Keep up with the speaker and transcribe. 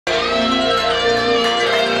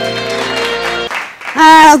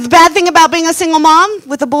the bad thing about being a single mom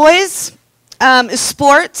with the boys is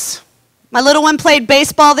sports. My little one played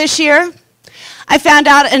baseball this year. I found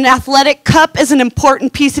out an athletic cup is an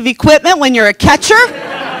important piece of equipment when you're a catcher.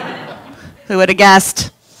 Who would have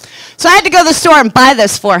guessed? So I had to go to the store and buy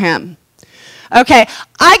this for him. Okay,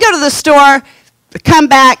 I go to the store, come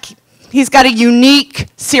back, he's got a unique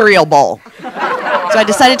cereal bowl. So I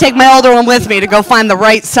decided to take my older one with me to go find the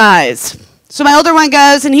right size. So my older one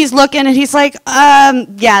goes and he's looking and he's like,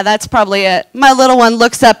 yeah, that's probably it. My little one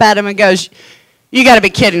looks up at him and goes, you gotta be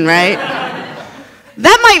kidding, right?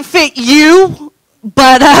 That might fit you,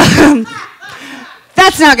 but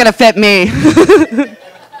that's not gonna fit me.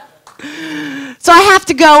 So I have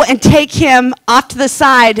to go and take him off to the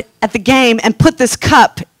side at the game and put this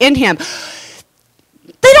cup in him.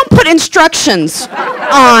 They don't put instructions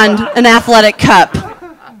on an athletic cup.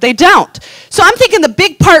 They don't. So I'm thinking the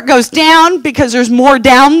big part goes down because there's more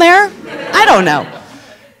down there. I don't know.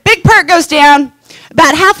 Big part goes down.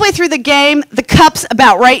 About halfway through the game, the cup's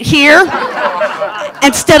about right here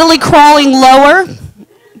and steadily crawling lower.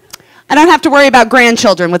 I don't have to worry about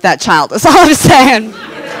grandchildren with that child. That's all I'm saying.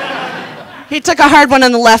 He took a hard one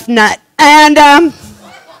on the left nut. And I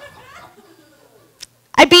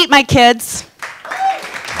beat my kids.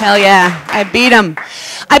 Hell yeah, I beat them.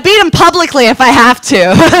 I beat them publicly if I have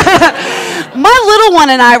to. My little one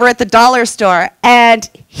and I were at the dollar store, and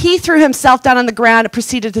he threw himself down on the ground and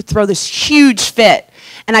proceeded to throw this huge fit.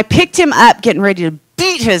 And I picked him up, getting ready to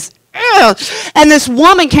beat his and this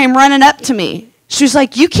woman came running up to me. She was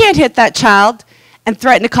like, you can't hit that child, and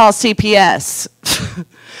threatened to call CPS.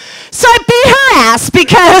 So I beat her ass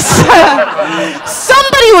because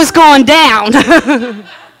somebody was going down.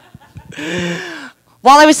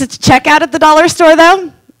 While I was at the checkout at the dollar store,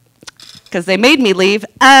 though, because they made me leave,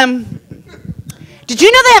 did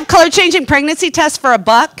you know they have color-changing pregnancy tests for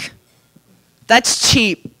 $1? That's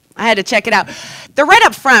cheap. I had to check it out. They're right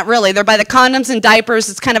up front, really. They're by the condoms and diapers.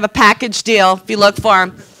 It's kind of a package deal if you look for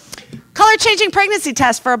them. Color-changing pregnancy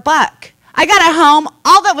test for $1. I got it home.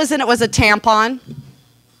 All that was in it was a tampon.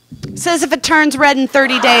 It says if it turns red in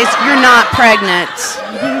 30 days, you're not pregnant.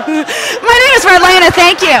 My name is Marlena.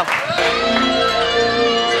 Thank you.